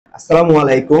আসসালামু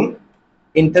আলাইকুম।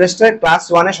 ইন্টারেস্টের ক্লাস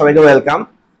 1 এ সবাইকে ওয়েলকাম।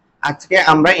 আজকে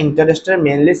আমরা ইন্টারেস্টের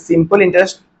মেইনলি সিম্পল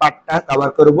ইন্টারেস্ট পার্টটা কভার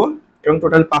করব এবং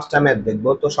টোটাল 5টা ম্যাথ দেখব।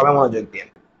 তো সবাই মনোযোগ দিন।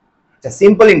 আচ্ছা,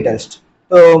 সিম্পল ইন্টারেস্ট।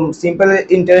 তো সিম্পল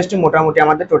ইন্টারেস্টে মোটামুটি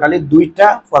আমাদের টোটালি দুইটা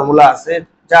ফর্মুলা আছে,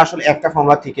 যা আসলে একটা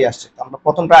ফর্মুলা থেকে আসছে। তো আমরা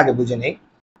প্রথমটা আগে বুঝে নেই।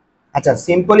 আচ্ছা,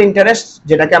 সিম্পল ইন্টারেস্ট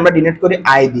যেটাকে আমরা ডিনোট করি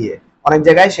আই দিয়ে, অনেক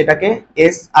জায়গায় সেটাকে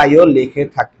এস আইও লিখে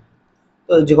থাকে।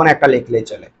 তো যে কোনো একটা লিখলেই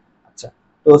চলে। আচ্ছা,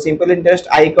 তো simple interest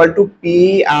I equal to P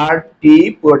R টি,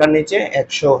 পুরোটার নিচে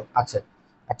 100 আছে।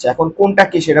 আচ্ছা, এখন কোনটা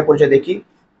কি সেটা পরিচয় দেখি।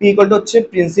 পি ইকুয়াল টু হচ্ছে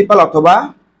প্রিন্সিপাল অথবা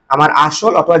আমার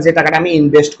আসল অথবা যে টাকাটা আমি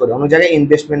ইনভেস্ট করি, অন্য জায়গায়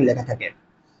ইনভেস্টমেন্ট লেখা থাকে।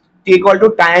 T equal to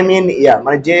time in ইয়ার,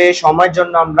 মানে যে সময়ের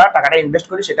জন্য আমরা টাকাটা ইনভেস্ট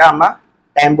করি সেটা আমরা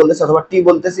টাইম বলতেছি অথবা টি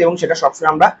বলতেছি, এবং সেটা সবসময়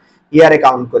আমরা ইয়ারে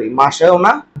কাউন্ট করি, মাসেও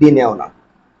না দিনেও না।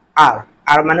 আর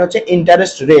আর মানে হচ্ছে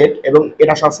ইন্টারেস্ট রেট, এবং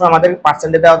এটা সবসময় আমাদের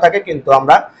পার্সেন্টে দেওয়া থাকে, কিন্তু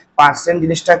আমরা পার্সেন্ট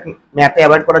জিনিসটা ম্যাথে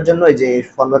অ্যাভয়েড করার জন্য এই যে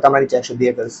ফর্মুলাটা আমরা নিচে 100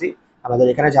 দিয়ে ফেলছি, আমাদের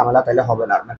এখানে ঝামেলা তাহলে হবে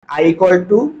না। I equal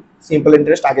to simple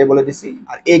interest আগে বলে দিছি,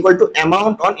 আর এ equal to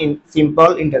amount on simple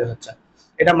interest হচ্ছে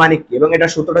এটা, মানে কি, এবং এটা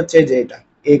সূত্রটা হচ্ছে যে এটা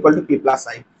এ equal to P plus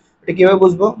I. এটা কিভাবে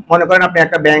বুঝবো? মনে করেন আপনি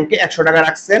একটা ব্যাংকে 100 টাকা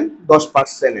রাখছেন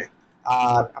 10%-এ,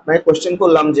 আর আপনাকে কোশ্চেন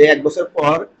করলাম যে 1 বছর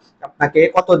পর আপনাকে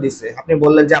কত দিছে, আপনি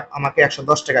বললেন যে আমাকে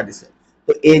 110 টাকা দিছে।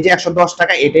 তো এই যে 110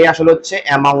 টাকা, এটাই আসলে হচ্ছে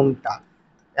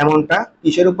অ্যামাউন্টটা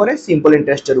কিসের উপরে? সিম্পল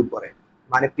ইন্টারেস্টের উপরে।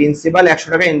 মানে প্রিন্সিপাল 100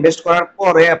 টাকা ইনভেস্ট করার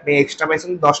পরে আপনি এক্সট্রা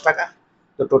পাইছেন 10 টাকা।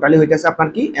 তো টোটালি হইতেছে আপনার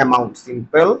কি অ্যামাউন্ট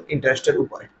সিম্পল ইন্টারেস্টের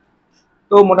উপরে।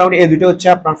 তো মোটামুটি এই দুটো হচ্ছে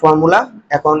আপনার ফর্মুলা।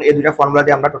 এখন এই দুটো ফর্মুলা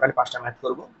দিয়ে আমরা টোটালি 5টা ম্যাথ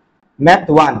করব। ম্যাথ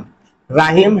 1,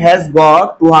 Rahim has got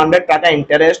 200 টাকা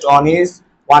ইন্টারেস্ট অন হিজ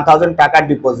 1000 টাকা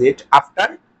deposit after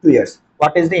 2 years.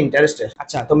 What is the interest rate?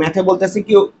 আচ্ছা, তো ম্যাথে বলতেছি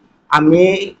কি, আমি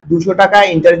 200 টাকা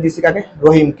ইন্টারেস্ট দিছি কাকে?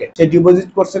 রহিমকে। সে ডিপোজিট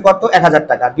করছে কত? 1000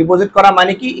 টাকা। ডিপোজিট করা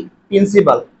মানে কি?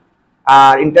 প্রিন্সিপাল।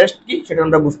 আর ইন্টারেস্ট কি সেটা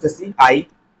আমরা বুঝতেছি আই।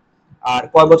 আর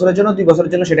কয় বছরের জন্য? 2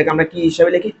 বছরের জন্য, সেটাকে আমরা কি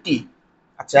হিসাবে লিখি? টি।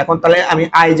 আচ্ছা, এখন তাহলে আমি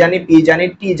আই জানি, পি জানি,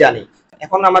 টি জানি।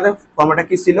 এখন আমাদের ফর্মুলাটা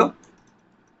কি ছিল?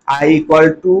 I equal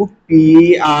to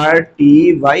PRT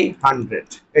by 100,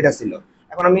 এটা ছিল।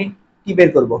 এখন আমি কি বের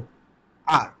করব?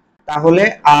 R। তাহলে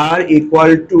R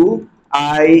equal to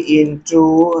I into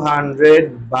 100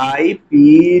 by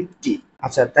PT।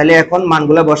 আচ্ছা, তাহলে এখন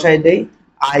মানগুলো বসাই দেই।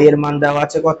 I এর মান দেওয়া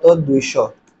আছে কত? 200,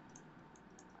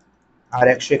 আর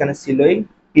 100 এখানে ছিলই।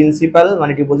 প্রিন্সিপাল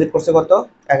মানে ডিপোজিট করছে কত?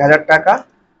 1000 টাকা,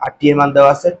 আর টি এর মান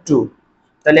দেওয়া আছে 2।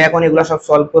 তাহলে এখন এগুলো সব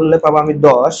সলভ করলে পাবো আমি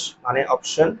 10, মানে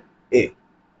অপশন এ।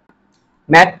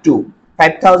 Math 2,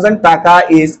 5,000 টাকা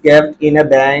is kept in a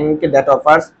bank that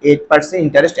offers 8%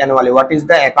 interest annually. What is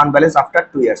the account balance after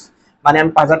 2 years? মানে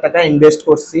আমি 5,000 টাকা ইনভেস্ট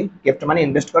করছি, কেপ্ট মানে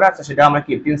ইনভেস্ট করা আছে, সেটা আমার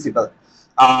কি প্রিন্সিপাল,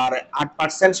 আর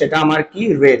 8% সেটা আমার কি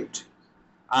রেট,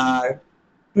 আর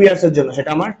 2 ইয়ার্স এর জন্য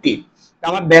সেটা আমার টি। তো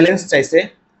আমার ব্যালেন্স চাইছে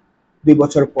 2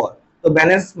 বছর পর। তো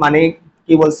ব্যালেন্স মানে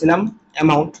কি বলছিলাম?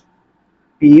 Amount,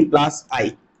 P plus I.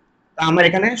 তা আমার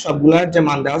এখানে সবগুলোর যে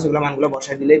মান দেওয়া সেগুলো মানগুলো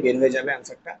বসাই দিলেই বের হয়ে যাবে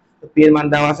অ্যানসারটা। তো পি এর মান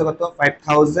দেওয়া আছে কত?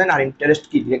 5000, আর ইন্টারেস্ট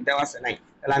কি ডিরেক্ট দেওয়া আছে? নাই।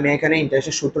 তাহলে আমি এখানে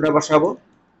ইন্টারেস্টের সূত্রটা বসাবো।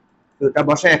 সূত্রটা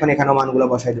বসাই এখন এখানেও মানগুলো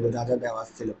বসাই দেবো যা যা দেওয়া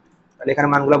ছিল। তাহলে এখানে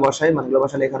মানগুলো বসাই, মানগুলো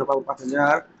বসালে এখানে পাবো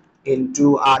 5000 ইনটু,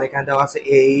 আর এখানে দেওয়া আছে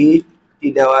 8, টি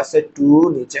দেওয়া আছে 2,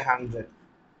 নিচে 100।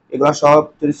 এগুলো সব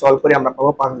যদি সলভ করি আমরা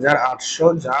পাবো 5800,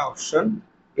 যা অপশন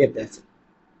এতে আছে।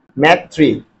 Math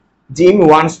 3, Jim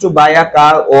wants to buy a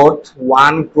car worth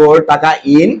 1 crore taka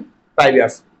in 5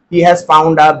 years. He has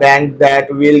found a bank that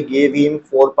will give him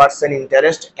 4%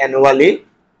 interest annually.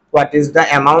 What is the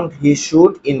amount he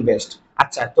should invest?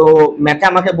 আচ্ছা, তো ম্যাথে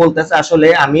আমাকে বলতেছে আসলে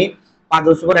আমি 5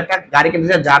 বছর পর একটা গাড়ি কিনতে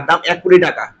চাই যার দাম 1 কোটি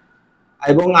টাকা,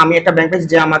 এবং আমি একটা ব্যাংক পেয়েছি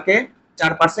যে আমাকে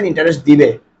 4% ইন্টারেস্ট দিবে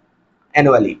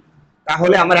অ্যানুয়ালি।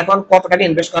 তাহলে আমার এখন কত টাকা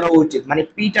ইনভেস্ট করা উচিত? মানে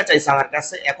পিটা চাইছে আমার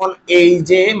কাছে। এখন এই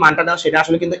যে মানটা দাও সেটা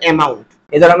আসলে কিন্তু অ্যামাউন্ট।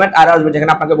 এই ধরনের আর আসবে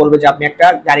যেখানে আপনাকে বলবে যে আপনি একটা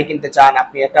গাড়ি কিনতে চান,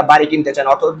 আপনি একটা বাড়ি কিনতে চান,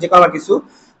 অথবা যে কোনো কিছু,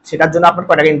 সেটার জন্য আপনার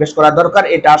কত টাকা ইনভেস্ট করা দরকার,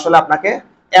 এটা আসলে আপনাকে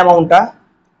অ্যামাউন্টটা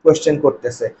কোশ্চেন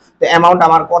করতেছে। তো অ্যামাউন্ট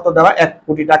আমার কত দেওয়া? 1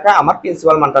 কোটি টাকা। আমার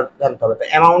প্রিন্সিপাল মানটা জানতে হবে। তো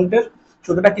অ্যামাউন্টের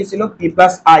সূত্রটা কি ছিল? P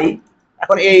plus I.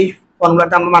 এখন এই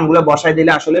ফর্মুলাতে আমরা মানগুলো বসাই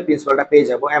দিলে আসলে প্রিন্সিপালটা পেয়ে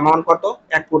যাব। অ্যামাউন্ট কত?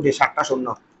 1 কোটি, 7টা শূন্য,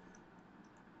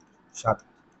 7।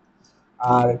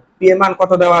 আর পি এর মান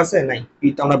কত দেওয়া আছে? নাই, পি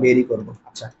তো আমরা বেরই করব।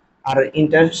 আচ্ছা, আর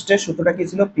ইন্টারেস্টের সূত্রটা কি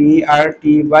ছিল? P R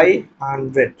T by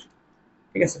 100।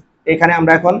 ঠিক আছে, এখানে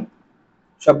আমরা এখন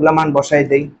সবগুলা মান বসাই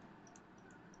দেই।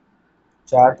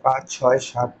 4, 5, 6,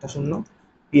 7টা শূন্য।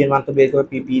 পি এর মান তো বের করে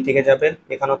পি থেকে যাবে,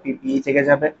 এখানেও পি থেকে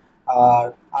যাবে।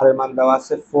 আর এর মান দেওয়া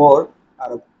আছে 4, আর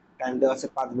টাইম দেওয়া আছে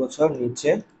 5 বছর,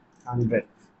 নিচে 100।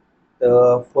 তো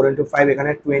 4 × 5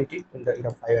 এখানে 20,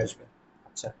 এটা 5 আসবে।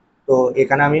 আচ্ছা, তো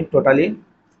এখানে আমি টোটালি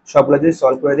সবগুলো যদি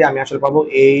সলভ করে দিই আমি আসলে পাবো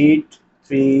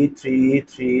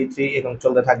 83333 এবং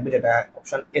চলতে থাকবে, যেটা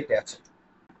অপশন এ তে আছে।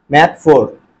 Math 4,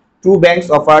 two banks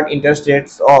offered interest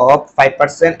rates of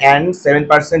 5% and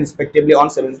 7% respectively on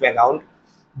savings account.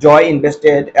 Joy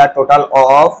invested a total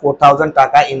of 4,000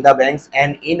 taka in the banks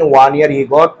and in 1 year he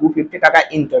got 250 taka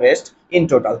interest in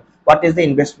total. What is the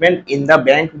investment in the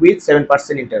bank with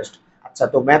 7% interest? আচ্ছা,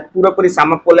 তো math পুরোপুরি sum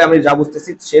up করলে আমি যা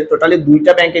বুঝতেছি সে totally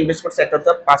দুইটা ব্যাংকে invest করছে, একটা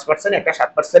হচ্ছে 5%, একটা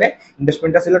 7%।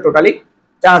 ইনভেস্টমেন্টটা ছিল টোটালি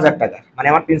 4,000 টাকা, মানে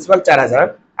আমার প্রিন্সিপাল 4,000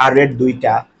 আর রেট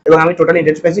দুইটা, এবং আমি টোটালি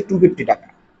ইন্টারেস্ট পাইছি 250 টাকা।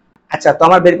 আচ্ছা, তো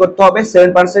আমার বের করতে হবে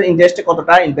 7% ইন্টারেস্টে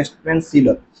কতটা ইনভেস্টমেন্ট ছিল।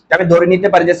 আমি ধরে নিতে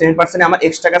পারি যে 7% আমার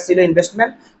x টাকা ছিল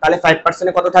ইনভেস্টমেন্ট, তাহলে 5%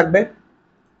 কত থাকবে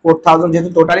 4,000, যেহেতু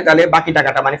টোটালি, তাহলে বাকি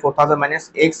টাকাটা মানে 4,000 মাইনাস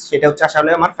x, সেটা হচ্ছে আসলে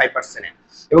আমার 5%,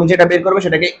 এবং যেটা বের করবে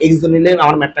সেটাকে x ধরে নিলে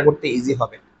আমার ম্যাথটা করতে ইজি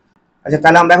হবে। আচ্ছা,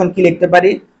 তাহলে আমরা এখন কি লিখতে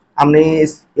পারি, আমি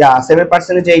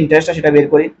 7% যে ইন্টারেস্টটা সেটা বের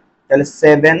করি। তাহলে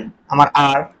 7 আমার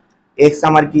r, x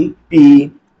আমার কি p,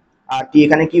 আর t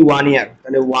এখানে কি 1 ইয়ার,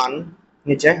 তাহলে 1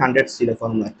 নিচে 100 ছিল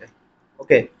ফর্মুলাতে।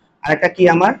 ওকে, আরেকটা কি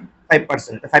আমার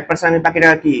 5%, 5% আমি বাকি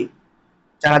টাকা কি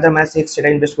 4,000 মাইনাস x সেটা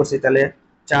ইনভেস্ট করছি, তাহলে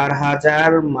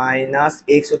 4,000 মাইনাস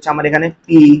x হচ্ছে আমার এখানে p,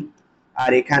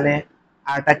 আর এখানে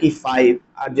আরটা কি 5,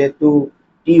 আর যেহেতু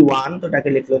t1 তো এটাকে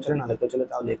লিখলেও চলে, না লিখলেও চলে,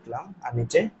 তাও লিখলাম, আর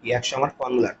নিচে একশো আমার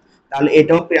ফর্মুলা। তাহলে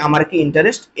এটাও আমার কি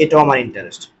ইন্টারেস্ট, এটাও আমার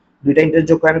ইন্টারেস্ট, দুইটা ইন্টারেস্ট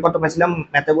যোগ করে আমি কত পাইছিলাম,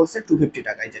 ম্যাথে বলছে 250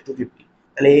 টাকা, এই যে 250,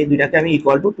 তাহলে এই দুইটাকে আমি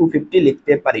ইকুয়াল টু 250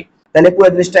 লিখতে পারি। তাহলে পুরো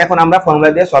জিনিসটা এখন আমরা ফর্মুলা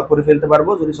দিয়ে সলভ করে ফেলতে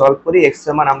পারবো। যদি সলভ করি x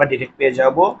এর মান আমরা ডিরেক্ট পেয়ে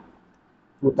যাব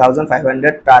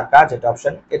 2,500 টাকা, যেটা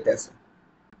অপশন এতে আছে।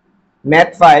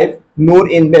 Math 5, Noor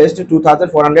invest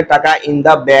 2,400 taka in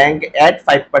the bank at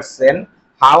 5%.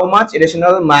 How much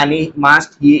additional money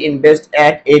must he invest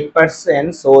at 8%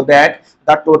 so that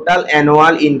the total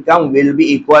annual income will be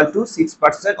equal to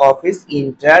 6% of his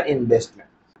entire investment?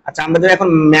 আচ্ছা, আমরা যদি এখন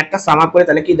ম্যাথটা sum up করি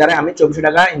তাহলে কি দাঁড়ায়, আমি 2400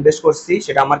 টাকা ইনভেস্ট করছি,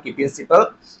 সেটা আমার কি প্রিন্সিপাল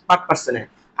 5%,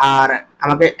 আর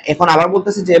আমাকে এখন আবার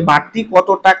বলতেছি যে বাড়তি কত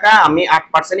টাকা আমি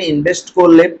 8% ইনভেস্ট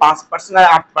করলে 5% আর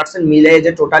 8% মিলে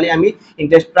যে টোটালি আমি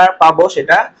ইন্টারেস্টটা পাবো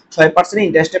সেটা 6%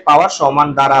 ইন্টারেস্টে পাওয়ার সমান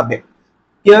দাঁড়াবে।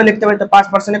 কিভাবে লিখতে পারি, তো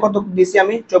 5% কত দিছি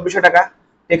আমি 2400 টাকা,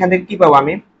 এখান থেকে কি পাবো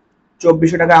আমি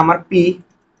 2400 টাকা আমার পি,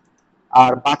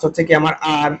 আর 5 হচ্ছে কি আমার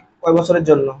আর, কয় বছরের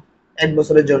জন্য, 1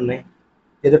 বছরের জন্য,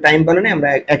 যেহেতু টাইম বলে না আমরা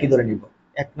একই ধরে নিব,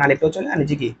 এক না লিখলেও চলে, আর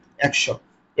নিচে কি 100।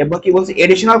 এরপর কি বলছি,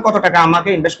 এডিশনাল কত টাকা আমাকে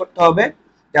ইনভেস্ট করতে হবে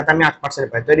যাতে আমি 8%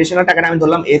 পাই, তো এডিশনাল টাকাটা আমি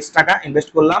ধরলাম x টাকা ইনভেস্ট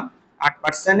করলাম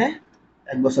 8%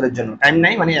 1 বছরের জন্য, টাইম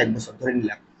নাই মানে 1 বছর ধরে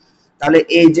নিলাম। তাহলে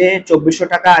এই যে 2400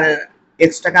 টাকা আর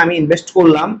x টাকা আমি ইনভেস্ট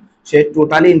করলাম, সে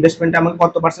টোটালি ইনভেস্টমেন্ট আমার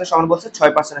কত পার্সেন্ট সমান বলছে,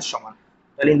 6% এর সমান।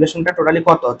 তাহলে ইনভেস্টমেন্টটা টোটালি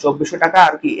কত, 2400 টাকা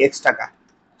আর কি x টাকা,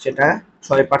 সেটা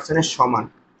 6% এর সমান।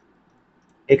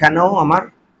 এখানেও আমার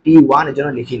T1 এর জন্য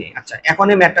লিখি নেই। আচ্ছা, এখন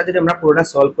এই ম্যাথটা যদি আমরা পুরোটা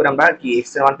সলভ করে আমরা কি x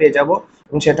এর মান পেয়ে যাব,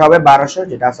 এবং সেটা হবে 1200,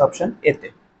 যেটা আছে অপশন এ তে।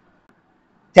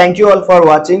 Thank you all for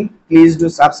watching. Please do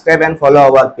subscribe and follow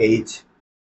our page.